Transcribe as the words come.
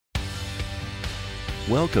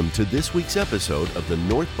Welcome to this week's episode of the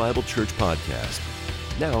North Bible Church Podcast.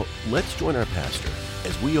 Now, let's join our pastor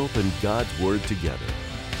as we open God's Word together.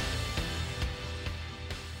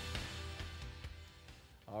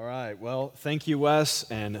 All right, well, thank you, Wes,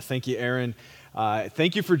 and thank you, Aaron.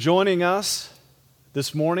 Thank you for joining us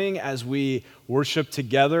this morning as we worship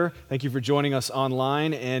together. Thank you for joining us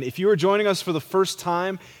online. And if you are joining us for the first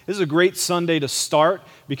time, this is a great Sunday to start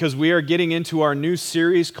because we are getting into our new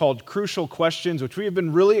series called Crucial Questions, which we have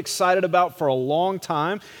been really excited about for a long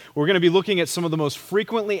time. We're going to be looking at some of the most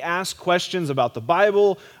frequently asked questions about the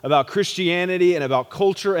Bible, about Christianity, and about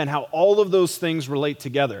culture, and how all of those things relate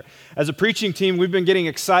together. As a preaching team, we've been getting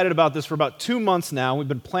excited about this for about 2 months now. We've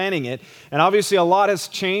been planning it, and obviously a lot has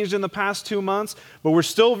changed in the past 2 months, but we're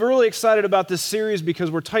still really excited about this series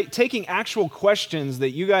because we're taking actual questions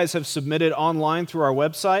that you guys have submitted online through our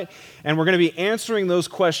website, and we're going to be answering those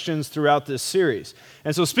questions throughout this series.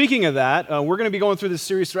 And so speaking of that, we're going to be going through this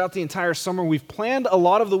series throughout the entire summer. We've planned a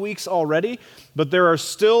lot of the weeks already, but there are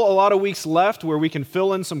still a lot of weeks left where we can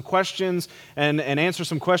fill in some questions and answer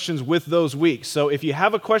some questions with those weeks. So if you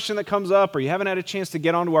have a question that comes up or you haven't had a chance to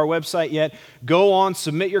get onto our website yet, go on,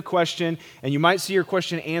 submit your question, and you might see your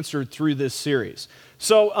question answered through this series.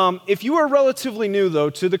 So if you are relatively new, though,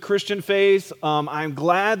 to the Christian faith, I'm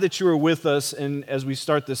glad that you are with us as we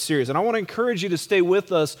start this series. And I want to encourage you to stay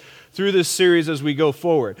with us through this series as we go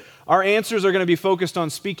forward. Our answers are going to be focused on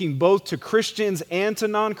speaking both to Christians and to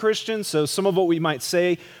non-Christians. So some of what we might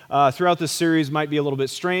say throughout this series might be a little bit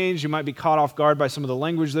strange. You might be caught off guard by some of the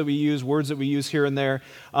language that we use, words that we use here and there.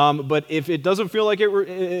 But if it doesn't feel like it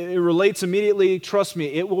relates immediately, trust me,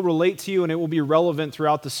 it will relate to you and it will be relevant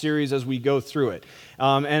throughout the series as we go through it.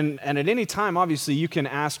 And at any time, obviously, you can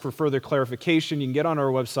ask for further clarification. You can get on our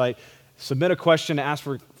website, submit a question to ask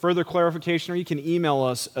for further clarification, or you can email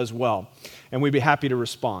us as well, and we'd be happy to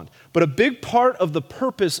respond. But a big part of the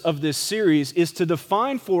purpose of this series is to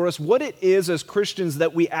define for us what it is as Christians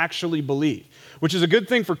that we actually believe, which is a good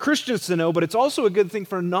thing for Christians to know, but it's also a good thing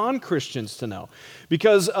for non-Christians to know,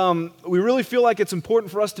 because we really feel like it's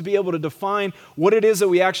important for us to be able to define what it is that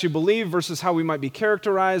we actually believe versus how we might be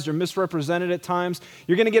characterized or misrepresented at times.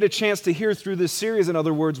 You're going to get a chance to hear through this series, in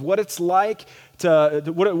other words, what it's like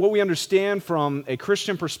what we understand from a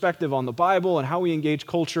Christian perspective on the Bible and how we engage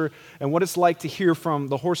culture and what it's like to hear from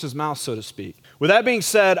the horse's mouth, so to speak. With that being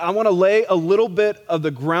said, I want to lay a little bit of the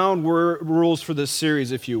ground rules for this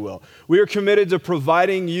series, if you will. We are committed to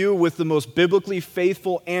providing you with the most biblically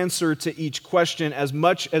faithful answer to each question as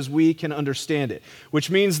much as we can understand it, which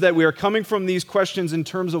means that we are coming from these questions in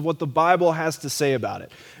terms of what the Bible has to say about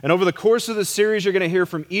it. And over the course of this series, you're going to hear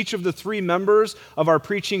from each of the 3 members of our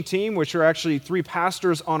preaching team, which are actually 3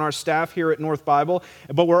 pastors on our staff here at North Bible,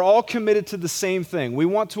 but we're all committed to the same thing. We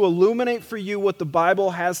want to illuminate for you what the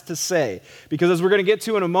Bible has to say, because as we're going to get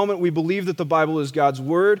to in a moment, we believe that the Bible is God's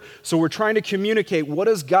Word, so we're trying to communicate what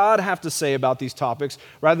does God have to say about these topics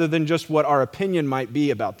rather than just what our opinion might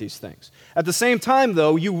be about these things. At the same time,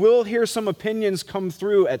 though, you will hear some opinions come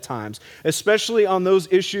through at times, especially on those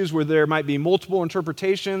issues where there might be multiple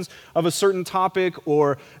interpretations of a certain topic,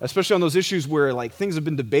 or especially on those issues where things have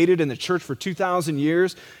been debated in the church for 2,000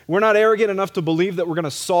 years. We're not arrogant enough to believe that we're going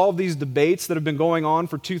to solve these debates that have been going on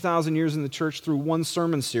for 2,000 years in the church through one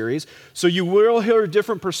sermon series. So you will hear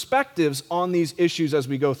different perspectives on these issues as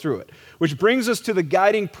we go through it, which brings us to the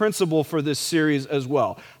guiding principle for this series as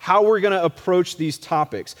well, how we're going to approach these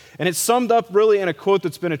topics. And it's summed up really in a quote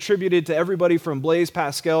that's been attributed to everybody from Blaise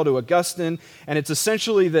Pascal to Augustine, and it's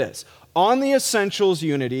essentially this: on the essentials,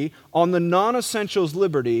 unity; on the non-essentials,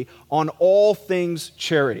 liberty; on all things,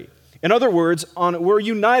 charity. In other words, we're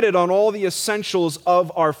united on all the essentials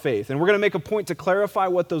of our faith. And we're going to make a point to clarify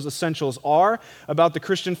what those essentials are about the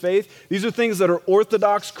Christian faith. These are things that are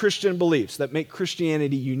orthodox Christian beliefs that make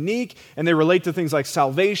Christianity unique, and they relate to things like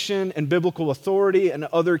salvation and biblical authority and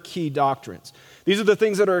other key doctrines. These are the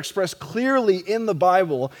things that are expressed clearly in the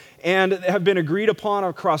Bible and have been agreed upon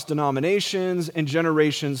across denominations and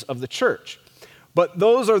generations of the church. But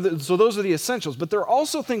those are the essentials. But there are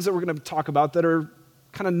also things that we're going to talk about that are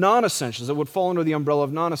kind of non-essentials, that would fall under the umbrella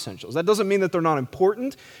of non-essentials. That doesn't mean that they're not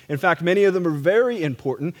important. In fact, many of them are very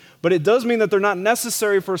important, but it does mean that they're not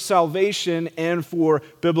necessary for salvation and for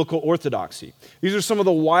biblical orthodoxy. These are some of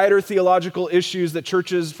the wider theological issues that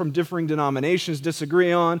churches from differing denominations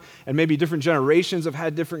disagree on, and maybe different generations have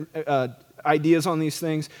had different ideas on these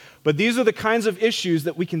things. But these are the kinds of issues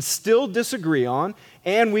that we can still disagree on,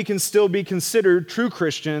 and we can still be considered true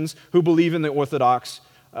Christians who believe in the Orthodox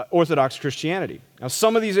Christianity. Now,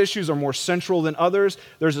 some of these issues are more central than others.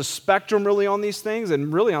 There's a spectrum really on these things,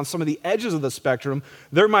 and really on some of the edges of the spectrum,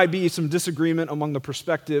 there might be some disagreement among the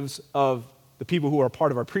perspectives of the people who are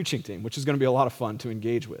part of our preaching team, which is going to be a lot of fun to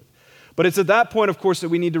engage with. But it's at that point, of course, that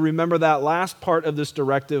we need to remember that last part of this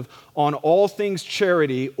directive on all things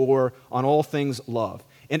charity or on all things love.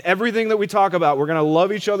 In everything that we talk about, we're going to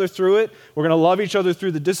love each other through it. We're going to love each other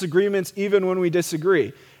through the disagreements, even when we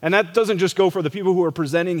disagree. And that doesn't just go for the people who are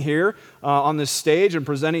presenting here on this stage and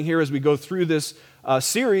presenting here as we go through this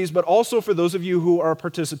series, but also for those of you who are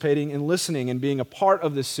participating and listening and being a part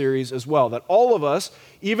of this series as well. That all of us,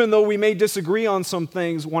 even though we may disagree on some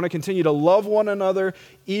things, want to continue to love one another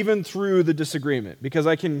even through the disagreement. Because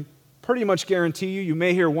I can pretty much guarantee you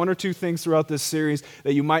may hear one or two things throughout this series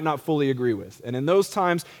that you might not fully agree with. And in those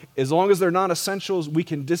times, as long as they're not essentials, we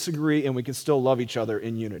can disagree and we can still love each other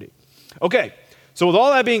in unity. Okay, so with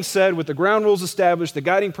all that being said, with the ground rules established, the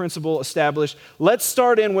guiding principle established, let's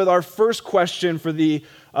start in with our first question for the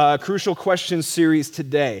Crucial Questions series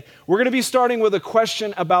today. We're going to be starting with a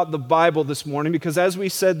question about the Bible this morning because, as we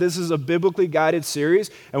said, this is a biblically guided series,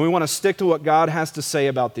 and we want to stick to what God has to say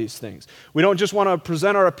about these things. We don't just want to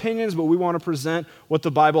present our opinions, but we want to present what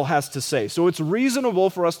the Bible has to say. So it's reasonable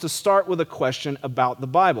for us to start with a question about the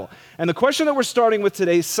Bible. And the question that we're starting with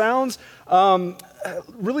today sounds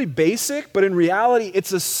really basic, but in reality,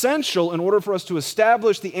 it's essential in order for us to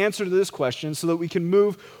establish the answer to this question so that we can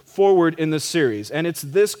move forward in this series. And it's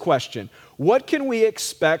this question: what can we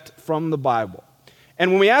expect from the Bible? And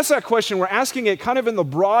when we ask that question, we're asking it kind of in the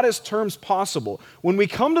broadest terms possible. When we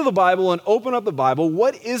come to the Bible and open up the Bible,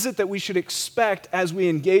 what is it that we should expect as we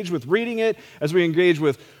engage with reading it, as we engage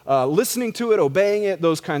with listening to it, obeying it,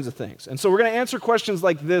 those kinds of things? And so we're going to answer questions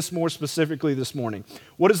like this more specifically this morning.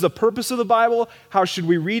 What is the purpose of the Bible? How should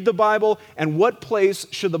we read the Bible? And what place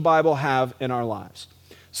should the Bible have in our lives?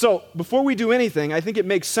 So before we do anything, I think it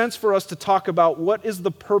makes sense for us to talk about what is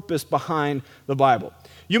the purpose behind the Bible.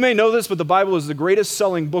 You may know this, but the Bible is the greatest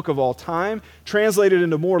selling book of all time, translated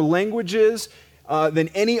into more languages than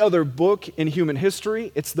any other book in human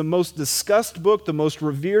history. It's the most discussed book, the most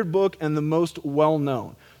revered book, and the most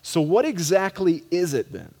well-known. So what exactly is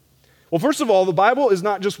it then? Well, first of all, the Bible is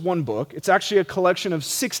not just one book. It's actually a collection of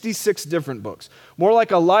 66 different books, more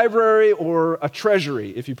like a library or a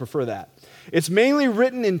treasury, if you prefer that. It's mainly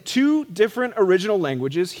written in two different original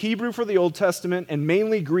languages, Hebrew for the Old Testament and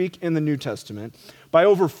mainly Greek in the New Testament, by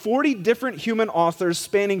over 40 different human authors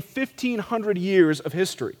spanning 1,500 years of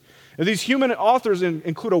history. Now, these human authors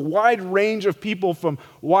include a wide range of people from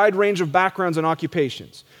a wide range of backgrounds and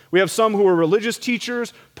occupations. We have some who are religious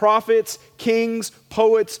teachers, prophets, kings,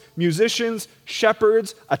 poets, musicians,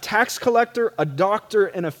 shepherds, a tax collector, a doctor,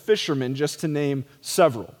 and a fisherman, just to name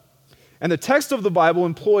several. And the text of the Bible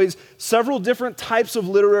employs several different types of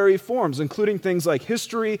literary forms, including things like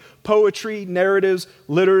history, poetry, narratives,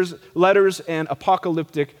 letters, and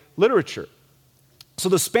apocalyptic literature. So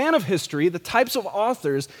the span of history, the types of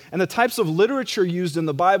authors, and the types of literature used in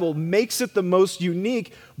the Bible makes it the most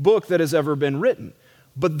unique book that has ever been written.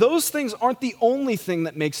 But those things aren't the only thing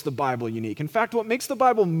that makes the Bible unique. In fact, what makes the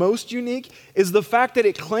Bible most unique is the fact that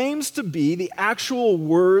it claims to be the actual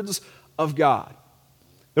words of God.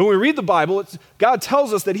 And when we read the Bible, God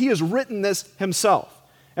tells us that He has written this Himself.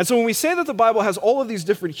 And so when we say that the Bible has all of these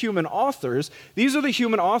different human authors, these are the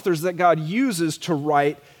human authors that God uses to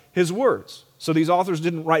write His words. So these authors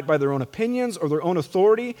didn't write by their own opinions or their own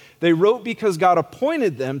authority. They wrote because God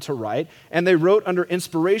appointed them to write, and they wrote under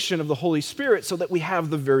inspiration of the Holy Spirit so that we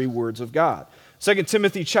have the very words of God. 2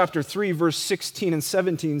 Timothy chapter 3, verse 16 and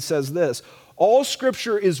 17 says this: all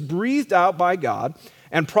Scripture is breathed out by God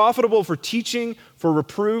and profitable for teaching, for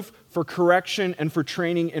reproof, for correction, and for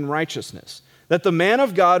training in righteousness, that the man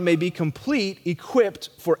of God may be complete, equipped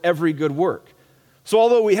for every good work. So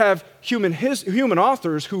although we have human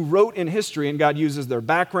authors who wrote in history, and God uses their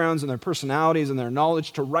backgrounds and their personalities and their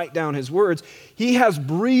knowledge to write down His words, He has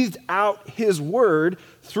breathed out His word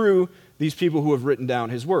through these people who have written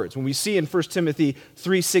down His words. When we see in 1 Timothy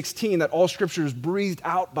 3:16 that all Scripture is breathed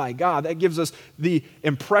out by God, that gives us the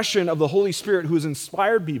impression of the Holy Spirit who has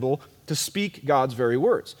inspired people to speak God's very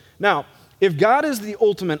words. Now, if God is the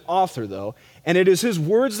ultimate author, though, and it is His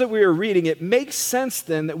words that we are reading, it makes sense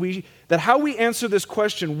then that how we answer this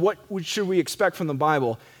question, what should we expect from the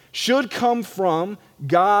Bible, should come from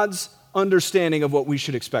God's understanding of what we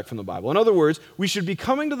should expect from the Bible. In other words, we should be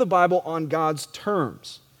coming to the Bible on God's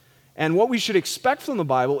terms. And what we should expect from the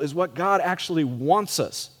Bible is what God actually wants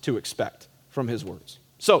us to expect from His words.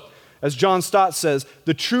 So, as John Stott says,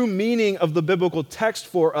 the true meaning of the biblical text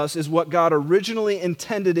for us is what God originally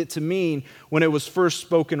intended it to mean when it was first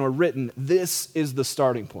spoken or written. This is the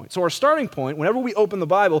starting point. So our starting point, whenever we open the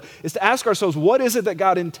Bible, is to ask ourselves, what is it that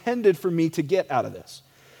God intended for me to get out of this?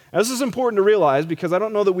 Now, this is important to realize because I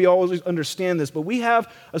don't know that we always understand this, but we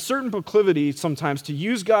have a certain proclivity sometimes to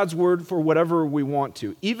use God's word for whatever we want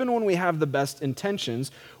to. Even when we have the best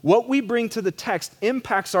intentions, what we bring to the text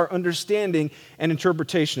impacts our understanding and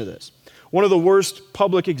interpretation of this. One of the worst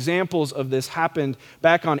public examples of this happened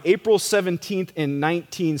back on April 17th in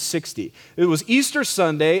 1960. It was Easter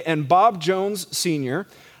Sunday, and Bob Jones Sr.,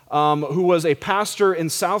 who was a pastor in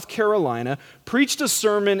South Carolina, preached a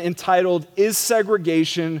sermon entitled, "Is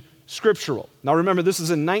Segregation Scriptural?" Now remember, this is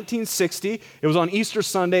in 1960. It was on Easter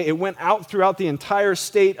Sunday. It went out throughout the entire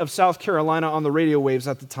state of South Carolina on the radio waves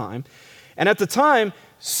at the time. And at the time,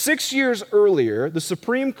 6 years earlier, the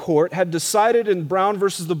Supreme Court had decided in Brown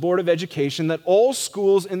versus the Board of Education that all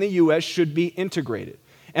schools in the U.S. should be integrated.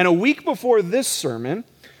 And a week before this sermon,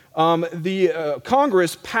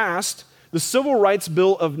 Congress passed the Civil Rights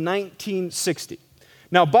Bill of 1960.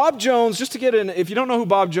 Now, Bob Jones, just to get in, if you don't know who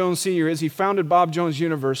Bob Jones Sr. is, he founded Bob Jones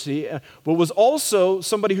University, but was also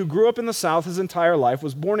somebody who grew up in the South his entire life,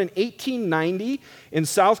 was born in 1890 in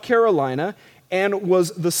South Carolina, and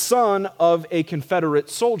was the son of a Confederate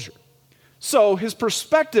soldier. So his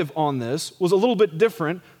perspective on this was a little bit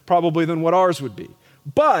different, probably, than what ours would be.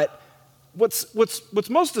 But what's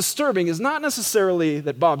most disturbing is not necessarily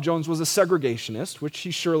that Bob Jones was a segregationist, which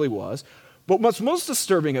he surely was, but what's most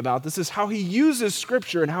disturbing about this is how he uses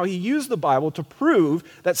Scripture and how he used the Bible to prove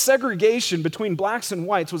that segregation between blacks and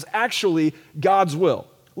whites was actually God's will.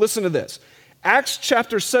 Listen to this. Acts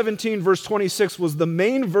chapter 17, verse 26 was the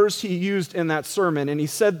main verse he used in that sermon, and he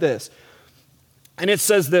said this, and it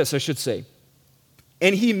says this, I should say,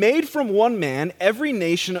 "And he made from one man every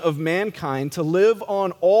nation of mankind to live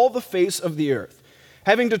on all the face of the earth,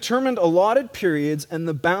 having determined allotted periods and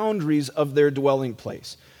the boundaries of their dwelling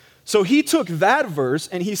place." So he took that verse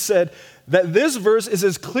and he said that this verse is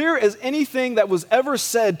as clear as anything that was ever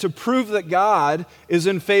said to prove that God is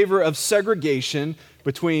in favor of segregation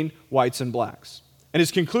between whites and blacks. And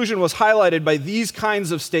his conclusion was highlighted by these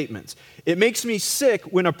kinds of statements. "It makes me sick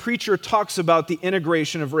when a preacher talks about the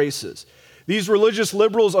integration of races. These religious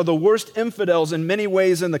liberals are the worst infidels in many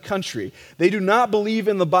ways in the country. They do not believe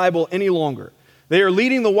in the Bible any longer. They are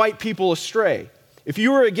leading the white people astray. If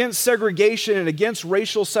you are against segregation and against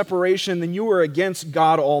racial separation, then you are against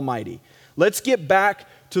God Almighty. Let's get back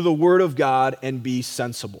to the Word of God and be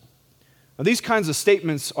sensible." Now, these kinds of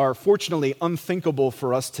statements are fortunately unthinkable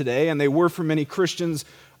for us today, and they were for many Christians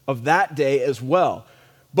of that day as well.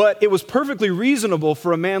 But it was perfectly reasonable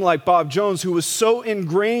for a man like Bob Jones, who was so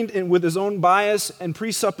ingrained with his own bias and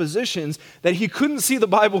presuppositions that he couldn't see the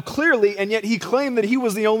Bible clearly, and yet he claimed that he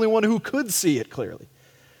was the only one who could see it clearly.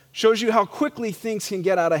 Shows you how quickly things can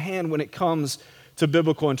get out of hand when it comes to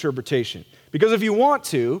biblical interpretation. Because if you want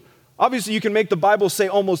to, obviously you can make the Bible say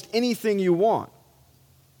almost anything you want.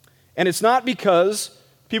 And it's not because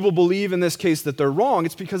people believe in this case that they're wrong,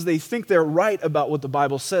 it's because they think they're right about what the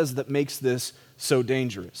Bible says that makes this so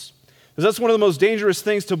dangerous. Because that's one of the most dangerous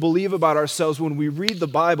things to believe about ourselves when we read the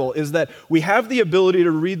Bible, is that we have the ability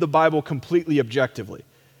to read the Bible completely objectively.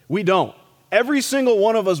 We don't. Every single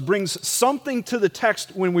one of us brings something to the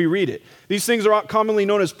text when we read it. These things are commonly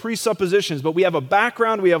known as presuppositions, but we have a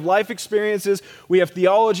background, we have life experiences, we have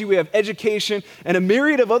theology, we have education, and a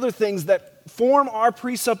myriad of other things that form our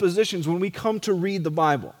presuppositions when we come to read the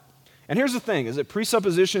Bible. And here's the thing, is that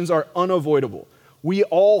presuppositions are unavoidable. We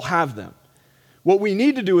all have them. What we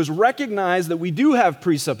need to do is recognize that we do have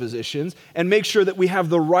presuppositions and make sure that we have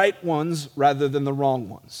the right ones rather than the wrong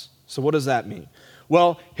ones. So what does that mean?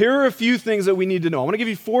 Well, here are a few things that we need to know. I'm going to give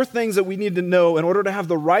you 4 things that we need to know in order to have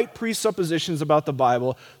the right presuppositions about the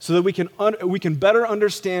Bible so that we can better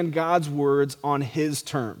understand God's words on His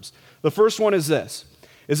terms. The first one is this,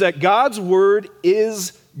 is that God's word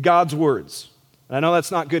is God's words. And I know that's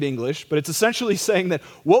not good English, but it's essentially saying that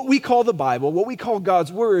what we call the Bible, what we call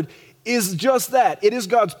God's word, is just that. It is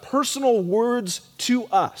God's personal words to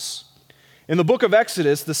us. In the book of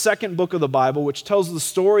Exodus, the second book of the Bible, which tells the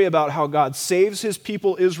story about how God saves His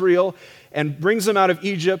people Israel and brings them out of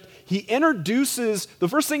Egypt, the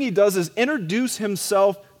first thing He does is introduce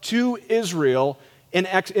Himself to Israel in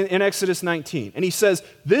Exodus 19. And He says,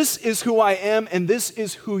 "This is who I am and this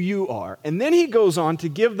is who you are." And then He goes on to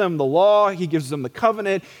give them the law, He gives them the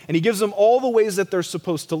covenant, and He gives them all the ways that they're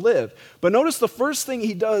supposed to live. But notice the first thing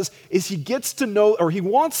He does is He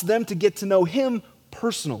wants them to get to know Him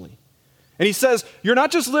personally. And He says, you're not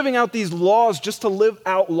just living out these laws just to live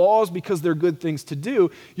out laws because they're good things to do.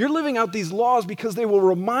 You're living out these laws because they will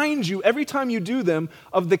remind you every time you do them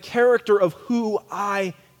of the character of who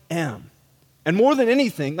I am. And more than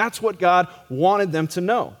anything, that's what God wanted them to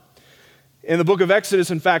know. In the book of Exodus,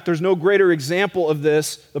 in fact, there's no greater example of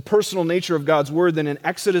this, the personal nature of God's word, than in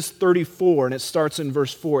Exodus 34, and it starts in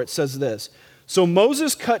verse 4. It says this, "So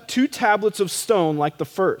Moses cut 2 tablets of stone like the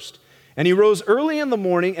first, and he rose early in the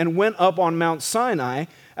morning and went up on Mount Sinai,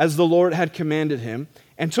 as the Lord had commanded him,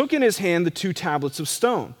 and took in his hand the 2 tablets of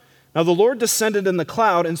stone. Now the Lord descended in the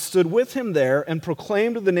cloud and stood with him there and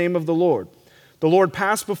proclaimed the name of the Lord. The Lord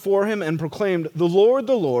passed before him and proclaimed, 'The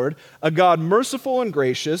Lord, a God merciful and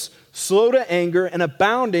gracious, slow to anger, and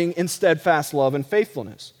abounding in steadfast love and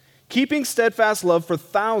faithfulness, keeping steadfast love for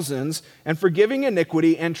thousands, and forgiving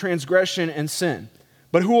iniquity and transgression and sin,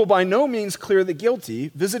 but who will by no means clear the guilty,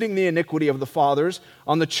 visiting the iniquity of the fathers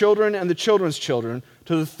on the children and the children's children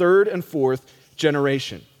to the 3rd and 4th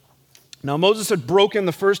generation.'" Now, Moses had broken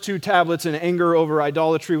the first 2 tablets in anger over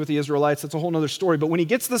idolatry with the Israelites. That's a whole other story. But when he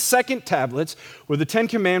gets the second tablets, where the 10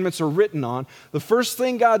 Commandments are written on, the first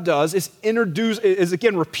thing God does is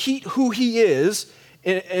repeat who he is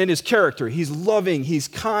in his character. He's loving, he's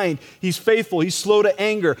kind, he's faithful, he's slow to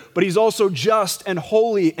anger, but he's also just and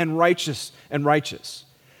holy and righteous. And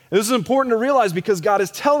this is important to realize because God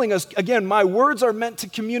is telling us, again, my words are meant to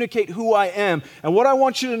communicate who I am. And what I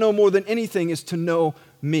want you to know more than anything is to know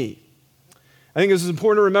me. I think this is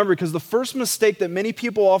important to remember because the first mistake that many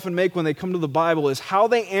people often make when they come to the Bible is how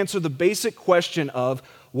they answer the basic question of,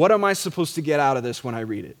 what am I supposed to get out of this when I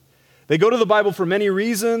read it? They go to the Bible for many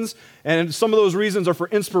reasons, and some of those reasons are for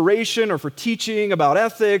inspiration or for teaching about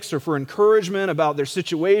ethics or for encouragement about their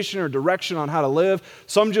situation or direction on how to live.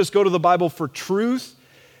 Some just go to the Bible for truth.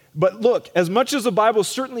 But look, as much as the Bible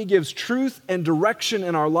certainly gives truth and direction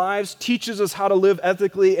in our lives, teaches us how to live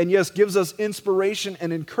ethically, and yes, gives us inspiration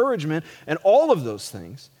and encouragement, and all of those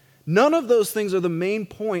things, none of those things are the main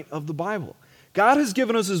point of the Bible. God has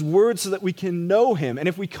given us his word so that we can know him. And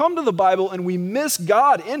if we come to the Bible and we miss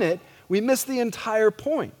God in it, we miss the entire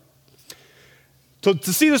point. So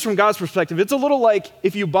to see this from God's perspective, it's a little like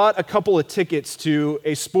if you bought a couple of tickets to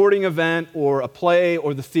a sporting event or a play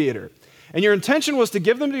or the theater. And your intention was to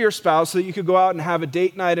give them to your spouse so that you could go out and have a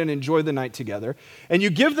date night and enjoy the night together. And you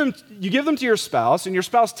give them to your spouse, and your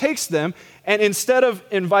spouse takes them, and instead of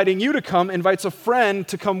inviting you to come, invites a friend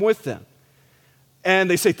to come with them. And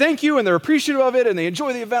they say thank you, and they're appreciative of it, and they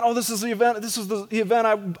enjoy the event. Oh, this is the event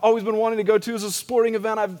I've always been wanting to go to. This is a sporting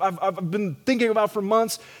event I've been thinking about for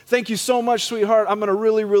months. Thank you so much, sweetheart. I'm going to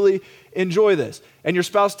really, really enjoy this. And your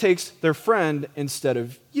spouse takes their friend instead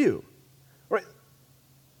of you. Right?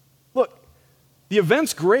 Look, the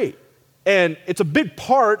event's great, and it's a big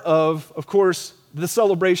part of course, the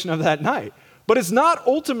celebration of that night. But it's not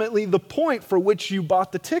ultimately the point for which you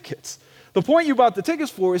bought the tickets. The point you bought the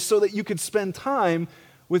tickets for is so that you could spend time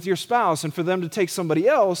with your spouse, and for them to take somebody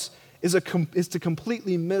else is to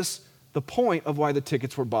completely miss the point of why the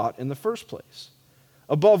tickets were bought in the first place.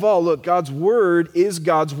 Above all, look, God's word is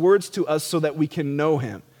God's words to us so that we can know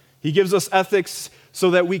him. He gives us ethics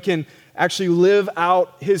so that we can actually live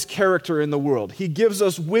out his character in the world. He gives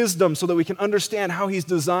us wisdom so that we can understand how he's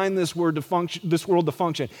designed this world to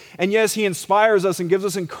function. And yes, he inspires us and gives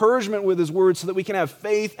us encouragement with his word so that we can have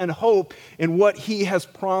faith and hope in what he has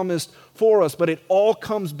promised for us. But it all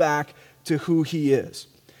comes back to who he is.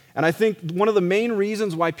 And I think one of the main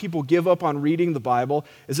reasons why people give up on reading the Bible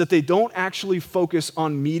is that they don't actually focus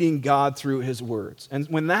on meeting God through his words. And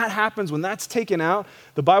when that happens, when that's taken out,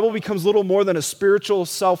 the Bible becomes little more than a spiritual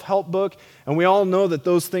self-help book, and we all know that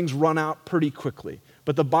those things run out pretty quickly.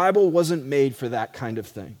 But the Bible wasn't made for that kind of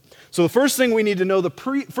thing. So the first thing we need to know,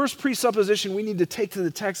 the first presupposition we need to take to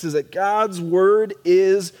the text is that God's word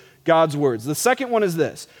is God's words. The second one is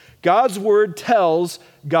this: God's word tells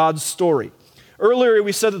God's story. Earlier,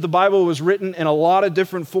 we said that the Bible was written in a lot of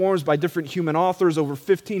different forms by different human authors over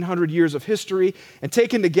 1,500 years of history. And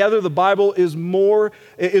taken together, the Bible is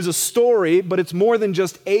a story, but it's more than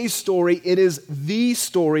just a story. It is the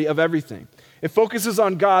story of everything. It focuses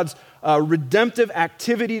on God's redemptive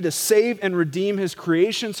activity to save and redeem his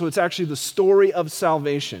creation, so it's actually the story of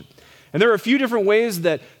salvation. And there are a few different ways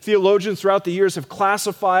that theologians throughout the years have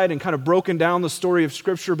classified and kind of broken down the story of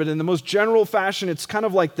Scripture, but in the most general fashion, it's kind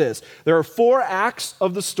of like this. There are 4 acts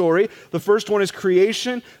of the story. The first one is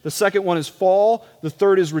creation, the second one is fall, the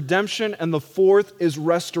third is redemption, and the fourth is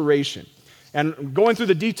restoration. And going through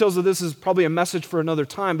the details of this is probably a message for another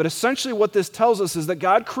time, but essentially what this tells us is that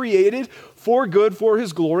God created for good, for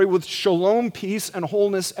his glory, with shalom, peace, and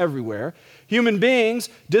wholeness everywhere. Human beings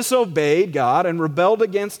disobeyed God and rebelled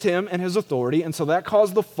against him and his authority, and so that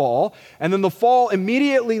caused the fall. And then the fall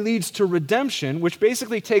immediately leads to redemption, which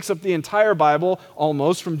basically takes up the entire Bible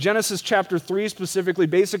almost, from Genesis chapter 3 specifically,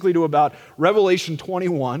 basically to about Revelation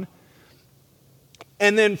 21.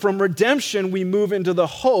 And then from redemption, we move into the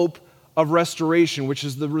hope of restoration, which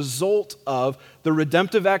is the result of the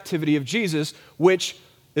redemptive activity of Jesus, which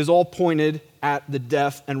is all pointed at the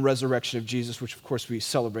death and resurrection of Jesus, which of course we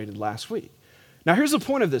celebrated last week. Now here's the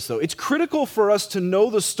point of this though. It's critical for us to know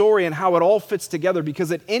the story and how it all fits together,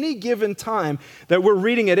 because at any given time that we're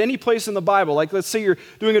reading at any place in the Bible, like let's say you're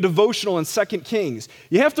doing a devotional in 2 Kings,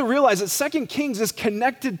 you have to realize that 2 Kings is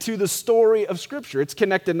connected to the story of Scripture. It's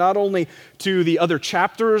connected not only to the other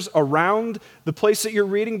chapters around the place that you're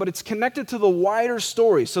reading, but it's connected to the wider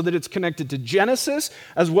story, so that it's connected to Genesis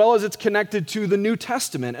as well as it's connected to the New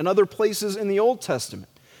Testament and other places in the Old Testament.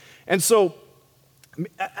 And so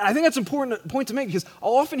I think that's an important point to make, because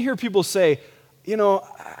I'll often hear people say,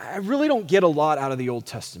 I really don't get a lot out of the Old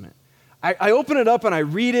Testament. I open it up and I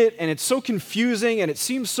read it, and it's so confusing and it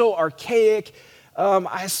seems so archaic.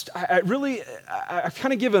 I've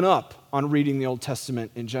kind of given up on reading the Old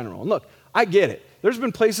Testament in general. And look, I get it. There's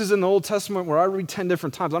been places in the Old Testament where I read 10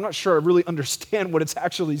 different times. I'm not sure I really understand what it's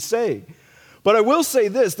actually saying. But I will say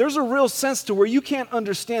this, there's a real sense to where you can't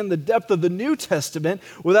understand the depth of the New Testament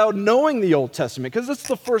without knowing the Old Testament, because it's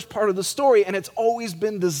the first part of the story, and it's always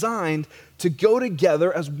been designed to go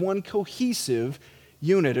together as one cohesive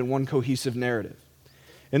unit and one cohesive narrative.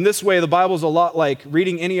 In this way, the Bible is a lot like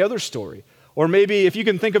reading any other story. Or maybe if you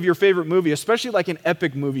can think of your favorite movie, especially like an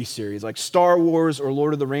epic movie series, like Star Wars or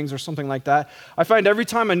Lord of the Rings or something like that. I find every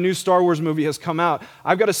time a new Star Wars movie has come out,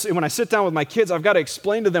 when I sit down with my kids, I've got to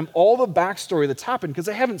explain to them all the backstory that's happened, because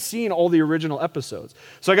they haven't seen all the original episodes.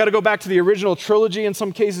 So I got to go back to the original trilogy in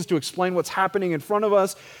some cases to explain what's happening in front of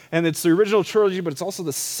us. And it's the original trilogy, but it's also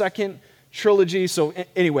the second trilogy. So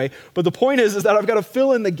anyway, but the point is that I've got to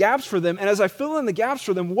fill in the gaps for them. And as I fill in the gaps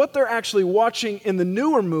for them, what they're actually watching in the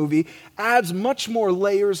newer movie adds much more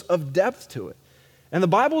layers of depth to it. And the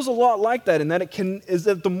Bible is a lot like that, in that is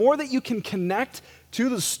that the more that you can connect to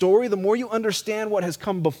the story, the more you understand what has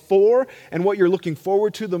come before and what you're looking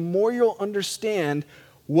forward to, the more you'll understand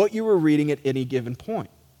what you were reading at any given point.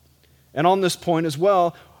 And on this point as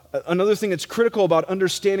well, another thing that's critical about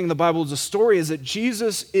understanding the Bible as a story is that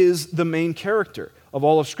Jesus is the main character of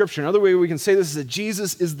all of Scripture. Another way we can say this is that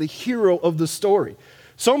Jesus is the hero of the story.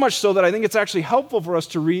 So much so that I think it's actually helpful for us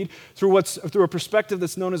to read through a perspective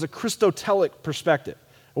that's known as a Christotelic perspective.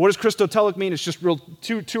 And what does Christotelic mean? It's just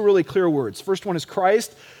two really clear words. First one is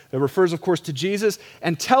Christ. That refers, of course, to Jesus.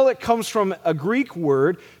 And telic comes from a Greek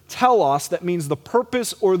word, telos, that means the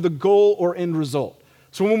purpose or the goal or end result.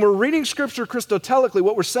 So when we're reading Scripture Christotelically,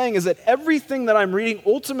 what we're saying is that everything that I'm reading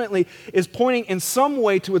ultimately is pointing in some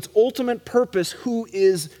way to its ultimate purpose, who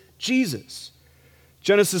is Jesus.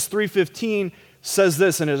 Genesis 3:15 says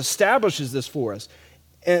this, and it establishes this for us.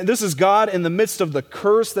 And this is God in the midst of the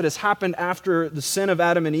curse that has happened after the sin of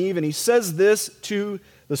Adam and Eve. And he says this to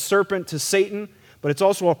the serpent, to Satan, but it's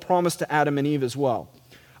also a promise to Adam and Eve as well.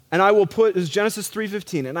 And I will put, this is Genesis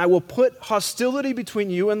 3:15, and I will put hostility between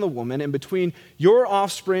you and the woman, and between your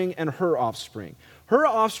offspring and her offspring. Her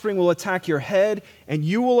offspring will attack your head, and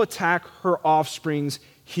you will attack her offspring's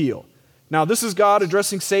heel. Now, this is God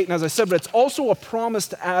addressing Satan, as I said, but it's also a promise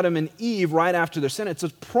to Adam and Eve right after their sin. It's a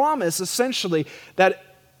promise, essentially, that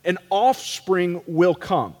an offspring will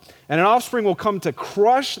come. And an offspring will come to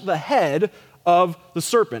crush the head of the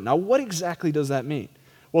serpent. Now, what exactly does that mean?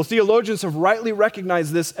 Well, theologians have rightly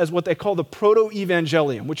recognized this as what they call the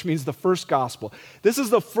proto-evangelium, which means the first gospel. This is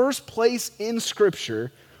the first place in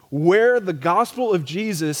Scripture where the gospel of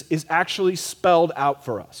Jesus is actually spelled out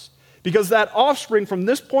for us. Because that offspring from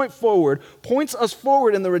this point forward points us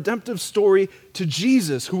forward in the redemptive story to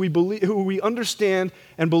Jesus, who we understand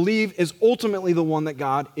and believe is ultimately the one that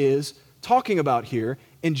God is talking about here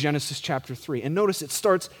in Genesis chapter 3. And notice it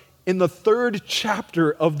starts in the 3rd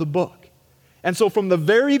chapter of the book. And so from the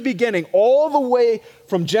very beginning, all the way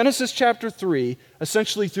from Genesis chapter 3,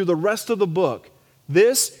 essentially through the rest of the book,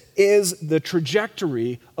 this is the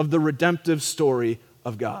trajectory of the redemptive story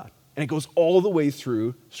of God. And it goes all the way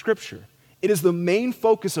through Scripture. It is the main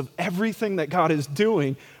focus of everything that God is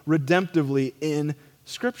doing redemptively in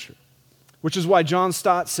Scripture. Which is why John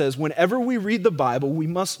Stott says, whenever we read the Bible, we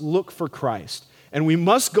must look for Christ. And we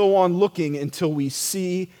must go on looking until we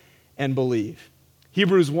see and believe.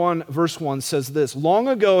 Hebrews 1 verse 1 says this, long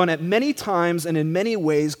ago and at many times and in many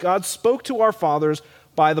ways, God spoke to our fathers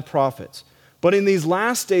by the prophets. But in these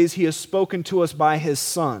last days, he has spoken to us by his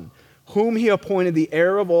Son, whom he appointed the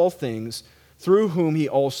heir of all things, through whom he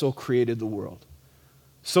also created the world.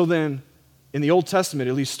 So then, in the Old Testament,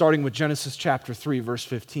 at least starting with Genesis chapter 3, verse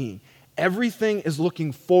 15, everything is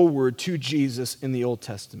looking forward to Jesus in the Old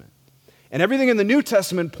Testament. And everything in the New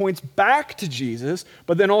Testament points back to Jesus,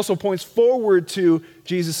 but then also points forward to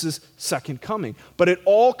Jesus' second coming. But it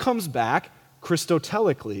all comes back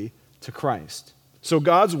Christotelically to Christ. So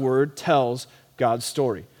God's word tells God's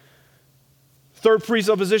story. Third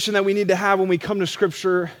presupposition that we need to have when we come to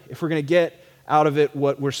Scripture, if we're going to get out of it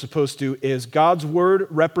what we're supposed to, is God's word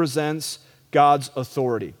represents God's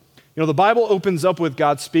authority. You know, the Bible opens up with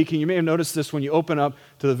God speaking. You may have noticed this when you open up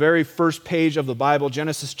to the very first page of the Bible,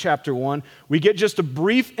 Genesis chapter 1. We get just a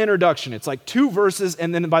brief introduction. It's like 2 verses,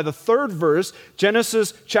 and then by the third verse,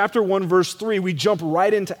 Genesis chapter 1, verse 3, we jump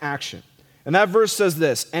right into action. And that verse says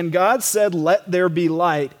this, "And God said, 'Let there be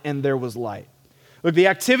light,' and there was light." Look, the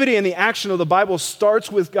activity and the action of the Bible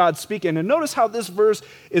starts with God speaking. And notice how this verse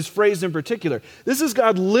is phrased in particular. This is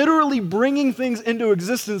God literally bringing things into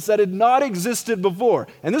existence that had not existed before.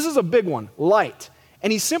 And this is a big one, light.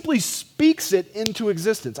 And he simply speaks it into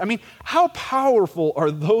existence. I mean, how powerful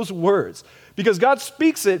are those words? Because God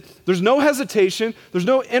speaks it, there's no hesitation, there's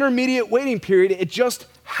no intermediate waiting period, it just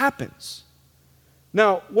happens.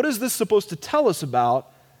 Now, what is this supposed to tell us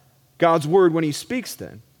about God's word when he speaks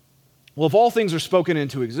then? Well, if all things are spoken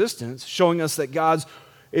into existence, it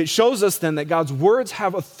shows us then that God's words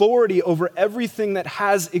have authority over everything that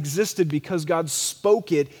has existed because God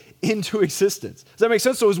spoke it into existence. Does that make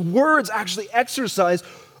sense? So his words actually exercise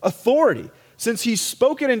authority. Since he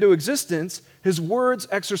spoke it into existence, his words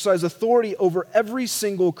exercise authority over every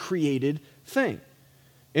single created thing.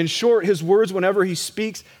 In short, his words, whenever he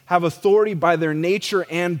speaks, have authority by their nature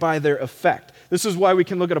and by their effect. This is why we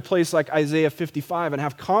can look at a place like Isaiah 55 and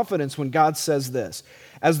have confidence when God says this,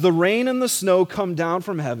 "As the rain and the snow come down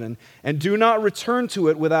from heaven and do not return to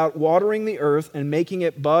it without watering the earth and making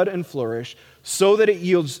it bud and flourish, so that it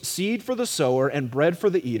yields seed for the sower and bread for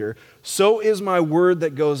the eater, so is my word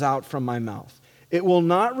that goes out from my mouth. It will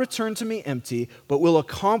not return to me empty, but will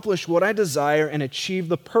accomplish what I desire and achieve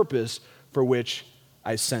the purpose for which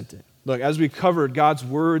I sent it." Look, as we covered, God's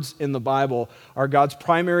words in the Bible are God's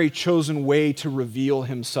primary chosen way to reveal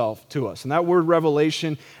himself to us. And that word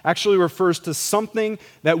revelation actually refers to something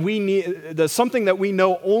that we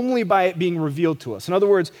know only by it being revealed to us. In other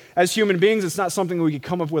words, as human beings, it's not something we could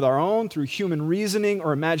come up with our own through human reasoning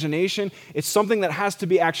or imagination. It's something that has to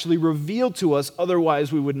be actually revealed to us,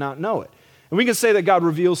 otherwise we would not know it. And we can say that God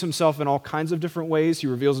reveals himself in all kinds of different ways. He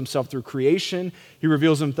reveals himself through creation. He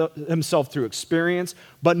reveals himself through experience.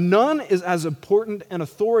 But none is as important and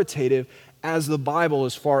authoritative as the Bible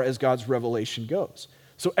as far as God's revelation goes.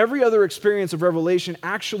 So every other experience of revelation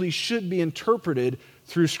actually should be interpreted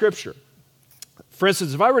through Scripture. For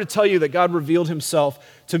instance, if I were to tell you that God revealed himself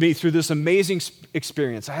to me through this amazing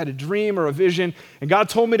experience, I had a dream or a vision, and God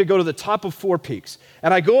told me to go to the top of 4 peaks.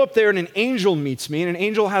 And I go up there, and an angel meets me, and an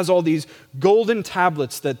angel has all these golden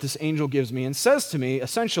tablets that this angel gives me and says to me,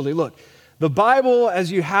 essentially, look, the Bible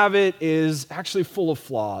as you have it is actually full of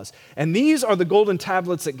flaws. And these are the golden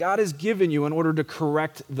tablets that God has given you in order to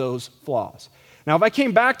correct those flaws. Now, if I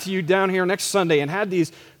came back to you down here next Sunday and had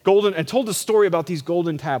these and told a story about these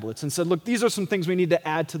golden tablets and said, look, these are some things we need to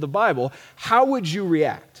add to the Bible, how would you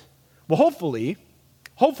react? Well, hopefully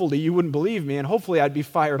you wouldn't believe me, and hopefully I'd be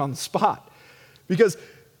fired on the spot. Because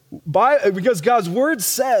God's word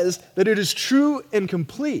says that it is true and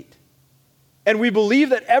complete. And we believe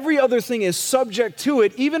that every other thing is subject to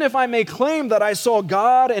it, even if I may claim that I saw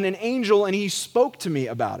God and an angel and he spoke to me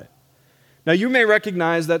about it. Now, you may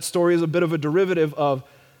recognize that story as a bit of a derivative of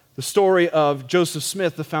the story of Joseph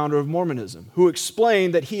Smith, the founder of Mormonism, who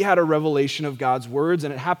explained that he had a revelation of God's words,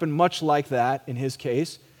 and it happened much like that in his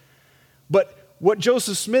case. But what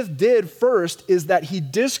Joseph Smith did first is that he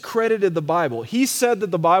discredited the Bible. He said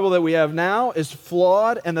that the Bible that we have now is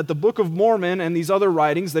flawed, and that the Book of Mormon and these other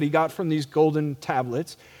writings that he got from these golden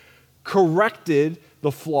tablets corrected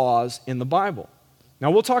the flaws in the Bible. Now,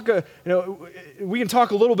 we can talk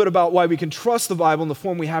a little bit about why we can trust the Bible in the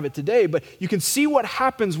form we have it today, but you can see what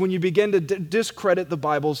happens when you begin to discredit the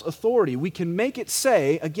Bible's authority. We can make it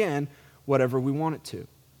say, again, whatever we want it to.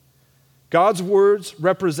 God's words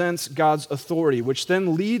represents God's authority, which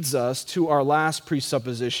then leads us to our last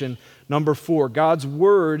presupposition, number 4. God's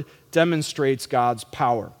word demonstrates God's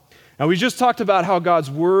power. Now, we just talked about how God's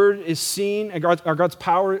word is seen, God's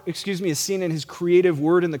power, is seen in his creative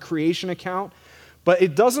word in the creation account. But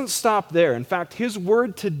it doesn't stop there. In fact, his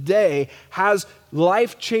word today has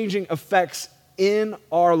life-changing effects in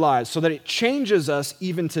our lives so that it changes us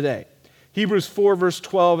even today. Hebrews 4, verse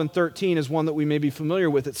 12 and 13 is one that we may be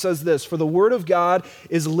familiar with. It says this, "For the word of God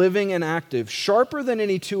is living and active, sharper than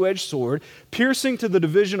any two-edged sword, piercing to the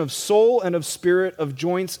division of soul and of spirit, of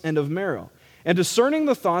joints and of marrow, and discerning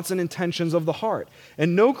the thoughts and intentions of the heart.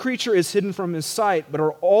 And no creature is hidden from his sight, but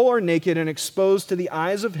all are naked and exposed to the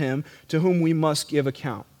eyes of him to whom we must give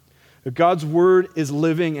account. God's word is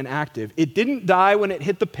living and active. It didn't die when it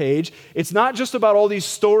hit the page. It's not just about all these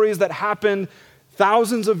stories that happened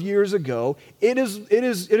thousands of years ago. It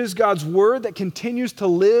is God's word that continues to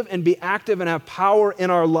live and be active and have power in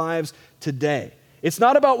our lives today. It's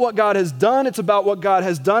not about what God has done. It's about what God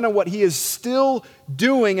has done and what he is still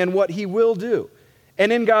doing and what he will do.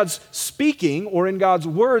 And in God's speaking or in God's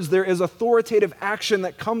words, there is authoritative action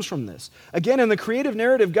that comes from this. Again, in the creative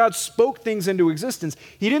narrative, God spoke things into existence.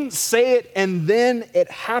 He didn't say it and then it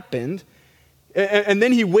happened, and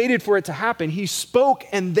then he waited for it to happen. He spoke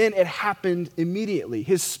and then it happened immediately.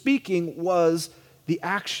 His speaking was the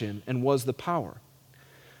action and was the power.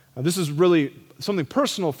 Now, this is really something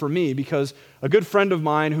personal for me because a good friend of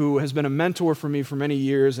mine who has been a mentor for me for many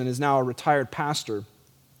years and is now a retired pastor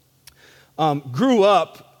grew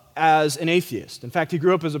up as an atheist. In fact, he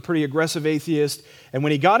grew up as a pretty aggressive atheist, and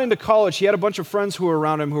when he got into college, he had a bunch of friends who were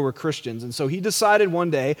around him who were Christians, and so he decided one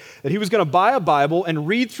day that he was going to buy a Bible and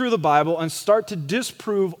read through the Bible and start to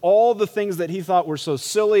disprove all the things that he thought were so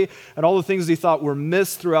silly and all the things he thought were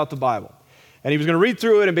myths throughout the Bible. And he was going to read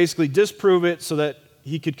through it and basically disprove it so that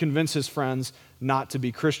he could convince his friends not to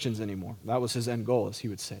be Christians anymore. That was his end goal, as he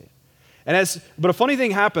would say it. But a funny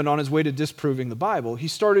thing happened on his way to disproving the Bible. He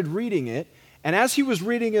started reading it, and as he was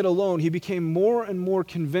reading it alone, he became more and more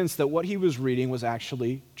convinced that what he was reading was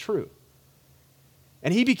actually true.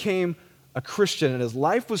 And he became a Christian, and his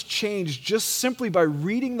life was changed just simply by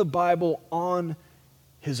reading the Bible on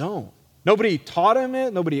his own. Nobody taught him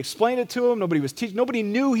it, nobody explained it to him, nobody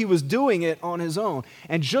knew he was doing it on his own.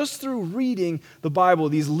 And just through reading the Bible,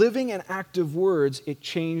 these living and active words, it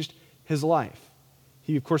changed his life.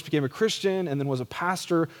 He, of course, became a Christian and then was a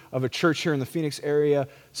pastor of a church here in the Phoenix area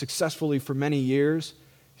successfully for many years.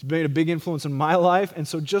 He's made a big influence in my life, and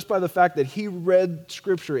so just by the fact that he read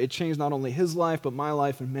Scripture, it changed not only his life, but my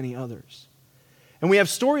life and many others. And we have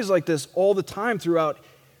stories like this all the time throughout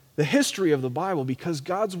the history of the Bible because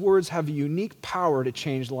God's words have a unique power to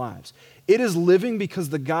change lives. It is living because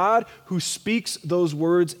the God who speaks those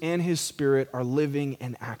words and his Spirit are living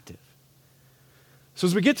and active. So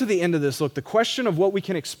as we get to the end of this, look, the question of what we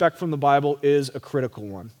can expect from the Bible is a critical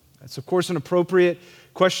one. That's, of course, an appropriate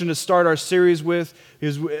question to start our series with.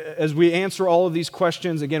 As we answer all of these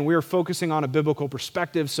questions, again, we are focusing on a biblical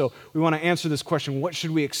perspective, so we want to answer this question, what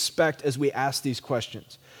should we expect as we ask these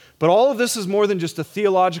questions? But all of this is more than just a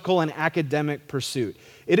theological and academic pursuit.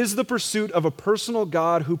 It is the pursuit of a personal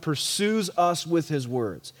God who pursues us with his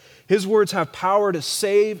words. His words have power to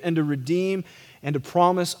save and to redeem and to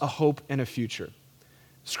promise a hope and a future.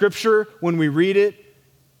 Scripture, when we read it,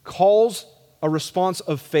 calls a response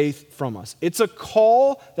of faith from us. It's a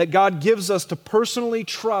call that God gives us to personally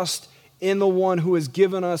trust in the one who has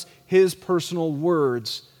given us his personal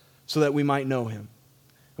words so that we might know him.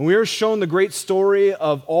 And we are shown the great story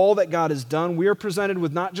of all that God has done. We are presented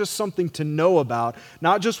with not just something to know about,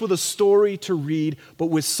 not just with a story to read, but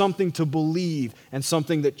with something to believe and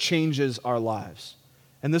something that changes our lives.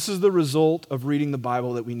 And this is the result of reading the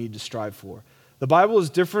Bible that we need to strive for. The Bible is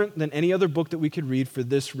different than any other book that we could read for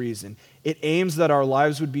this reason. It aims that our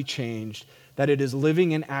lives would be changed, that it is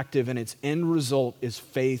living and active, and its end result is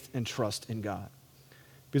faith and trust in God.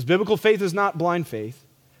 Because biblical faith is not blind faith.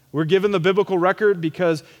 We're given the biblical record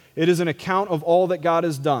because it is an account of all that God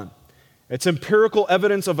has done. It's empirical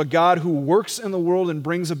evidence of a God who works in the world and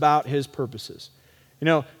brings about his purposes. You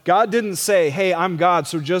know, God didn't say, hey, I'm God,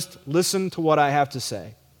 so just listen to what I have to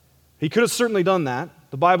say. He could have certainly done that.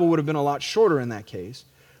 The Bible would have been a lot shorter in that case.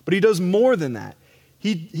 But he does more than that.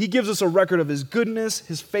 He gives us a record of his goodness,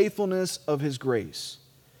 his faithfulness, of his grace.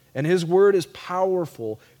 And his word is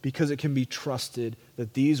powerful because it can be trusted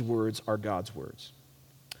that these words are God's words.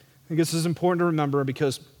 I think this is important to remember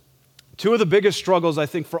because two of the biggest struggles, I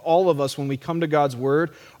think, for all of us when we come to God's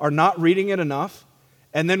word are not reading it enough,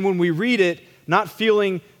 and then when we read it, not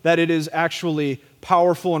feeling that it is actually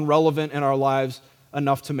powerful and relevant in our lives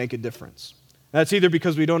enough to make a difference. That's either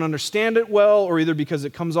because we don't understand it well or either because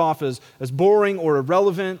it comes off as boring or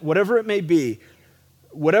irrelevant, whatever it may be,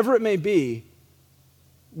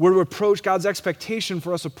 where we approach God's expectation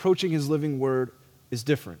for us approaching his living word is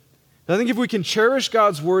different. And I think if we can cherish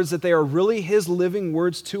God's words, that they are really his living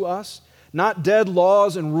words to us, not dead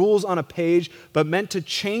laws and rules on a page, but meant to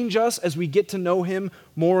change us as we get to know him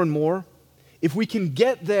more and more, if we can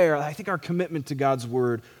get there, I think our commitment to God's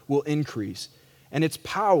word will increase. And its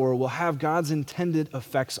power will have God's intended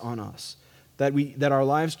effects on us, that our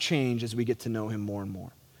lives change as we get to know him more and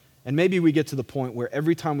more. And maybe we get to the point where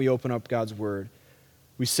every time we open up God's word,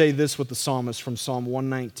 we say this with the psalmist from Psalm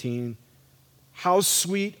 119, how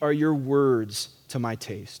sweet are your words to my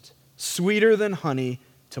taste, sweeter than honey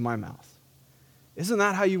to my mouth. Isn't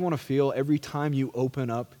that how you want to feel every time you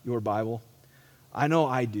open up your Bible? I know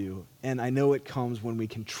I do, and I know it comes when we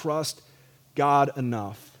can trust God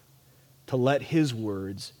enough to let His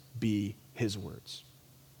words be His words.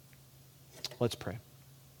 Let's pray.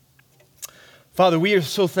 Father, we are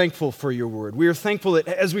so thankful for your word. We are thankful that,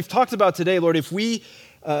 as we've talked about today, Lord, if we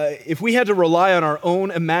had to rely on our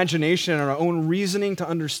own imagination and our own reasoning to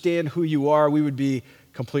understand who you are, we would be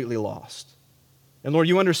completely lost. And Lord,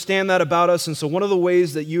 you understand that about us, and so one of the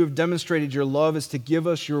ways that you have demonstrated your love is to give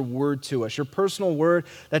us your word to us, your personal word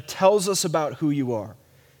that tells us about who you are.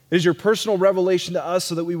 It is your personal revelation to us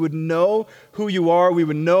so that we would know who you are, we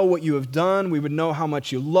would know what you have done, we would know how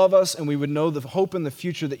much you love us, and we would know the hope and the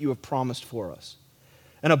future that you have promised for us.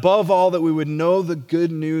 And above all, that we would know the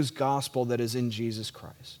good news gospel that is in Jesus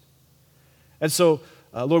Christ. And so,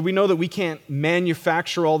 Lord, we know that we can't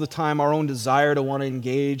manufacture all the time our own desire to want to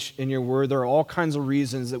engage in your word. There are all kinds of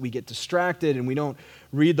reasons that we get distracted and we don't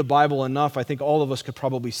read the Bible enough. I think all of us could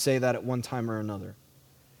probably say that at one time or another.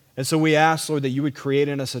 And so we ask, Lord, that you would create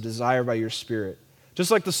in us a desire by your Spirit.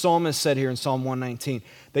 Just like the psalmist said here in Psalm 119,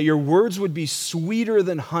 that your words would be sweeter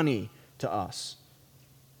than honey to us.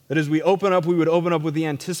 That as we open up, we would open up with the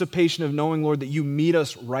anticipation of knowing, Lord, that you meet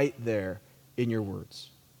us right there in your words.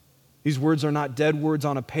 These words are not dead words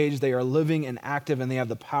on a page. They are living and active, and they have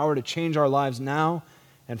the power to change our lives now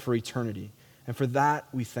and for eternity. And for that,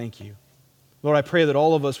 we thank you. Lord, I pray that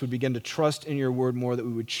all of us would begin to trust in your word more, that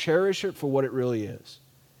we would cherish it for what it really is.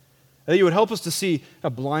 That you would help us to see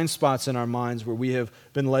blind spots in our minds where we have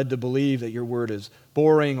been led to believe that your word is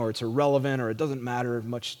boring or it's irrelevant or it doesn't matter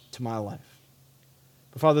much to my life.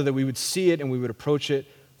 But Father, that we would see it and we would approach it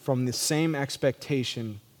from the same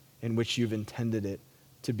expectation in which you've intended it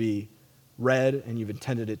to be read and you've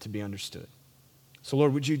intended it to be understood. So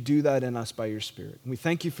Lord, would you do that in us by your Spirit? And we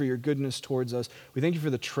thank you for your goodness towards us. We thank you for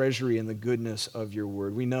the treasury and the goodness of your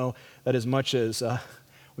word. We know that as much as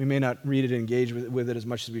we may not read it and engage with it as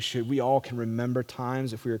much as we should, we all can remember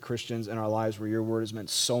times, if we are Christians, in our lives where your word has meant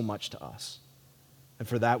so much to us. And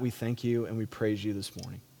for that, we thank you and we praise you this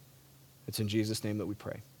morning. It's in Jesus' name that we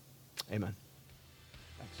pray. Amen.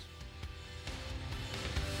 Thanks.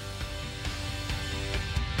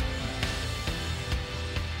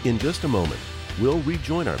 In just a moment, we'll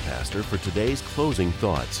rejoin our pastor for today's closing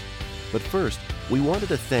thoughts. But first, we wanted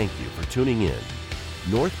to thank you for tuning in.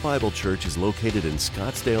 North Bible Church is located in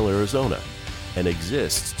Scottsdale, Arizona, and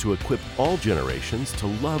exists to equip all generations to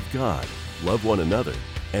love God, love one another,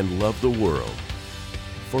 and love the world.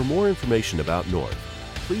 For more information about North,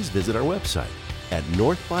 please visit our website at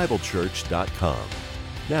northbiblechurch.com.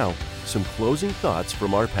 Now, some closing thoughts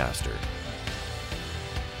from our pastor.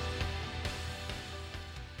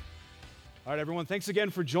 All right, everyone, thanks again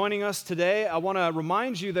for joining us today. I want to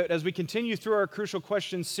remind you that as we continue through our Crucial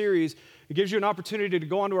Questions series, it gives you an opportunity to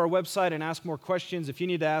go onto our website and ask more questions. If you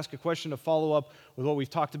need to ask a question to follow up with what we've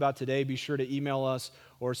talked about today, be sure to email us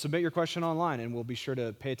or submit your question online, and we'll be sure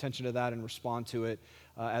to pay attention to that and respond to it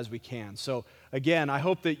as we can. So again, I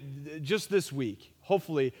hope that just this week,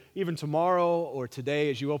 hopefully even tomorrow or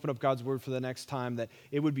today as you open up God's Word for the next time, that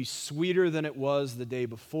it would be sweeter than it was the day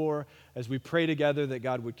before as we pray together that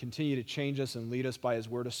God would continue to change us and lead us by His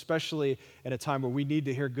Word, especially in a time where we need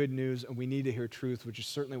to hear good news and we need to hear truth, which is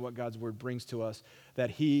certainly what God's Word brings to us,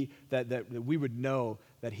 that we would know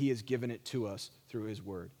that He has given it to us through His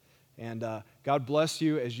Word. And God bless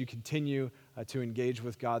you as you continue to engage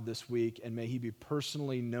with God this week, and may He be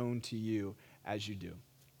personally known to you as you do.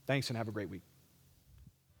 Thanks, and have a great week.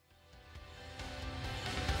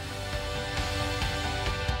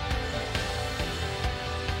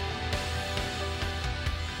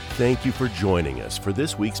 Thank you for joining us for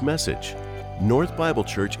this week's message. North Bible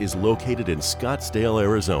Church is located in Scottsdale,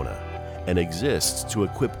 Arizona, and exists to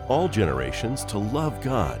equip all generations to love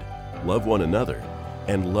God, love one another,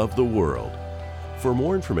 and love the world. For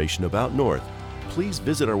more information about North, please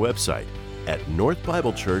visit our website at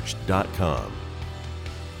northbiblechurch.com.